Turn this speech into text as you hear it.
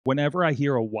Whenever I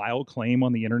hear a wild claim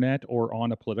on the internet or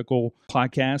on a political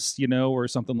podcast, or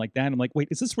something like that, I'm like, wait,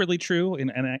 is this really true?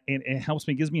 And it helps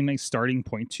me, gives me a nice starting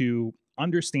point to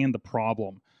understand the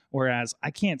problem. Whereas I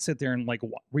can't sit there and like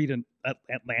read an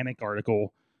Atlantic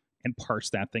article and parse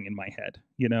that thing in my head.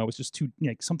 It's just too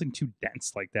like something too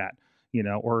dense like that.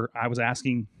 Or I was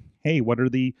asking, hey, what are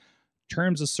the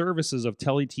terms of services of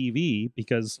Tele TV,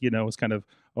 because it's kind of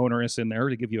onerous in there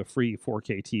to give you a free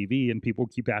 4K TV, and people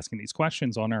keep asking these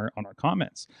questions on our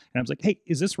comments. And I was like, hey,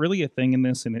 is this really a thing in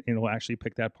this? And it'll actually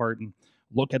pick that part and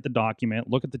look at the document,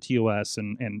 look at the TOS,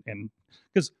 and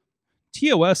because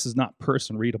TOS is not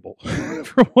person readable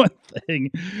for one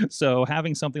thing. So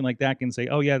having something like that can say,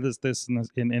 oh yeah, this, and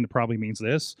it probably means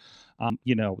this,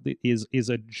 is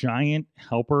a giant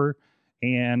helper.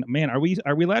 And man, are we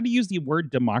allowed to use the word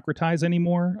democratize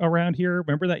anymore around here?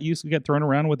 Remember that used to get thrown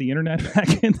around with the internet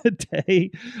back in the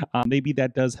day. Maybe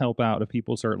that does help out if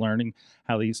people start learning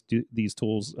how these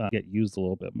tools get used a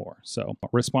little bit more. So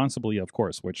responsibly, of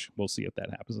course, which we'll see if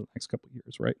that happens in the next couple of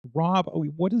years, right? Rob,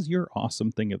 what is your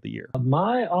awesome thing of the year?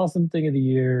 My awesome thing of the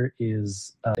year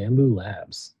is Bamboo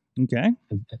Labs. Okay,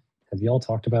 Have y'all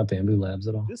talked about Bamboo Labs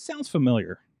at all? this sounds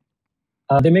familiar.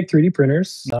 They make 3D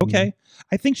printers. Okay,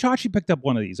 I think Chachi picked up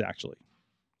one of these actually.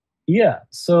 Yeah,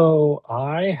 so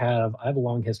I have a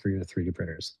long history with 3D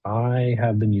printers. I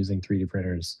have been using 3D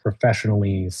printers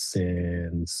professionally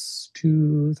since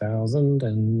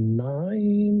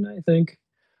 2009, I think.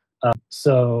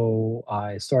 So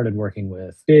I started working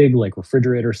with big, like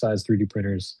refrigerator-sized 3D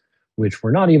printers, which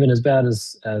were not even as bad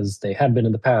as they had been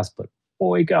in the past, but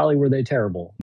boy golly, were they terrible.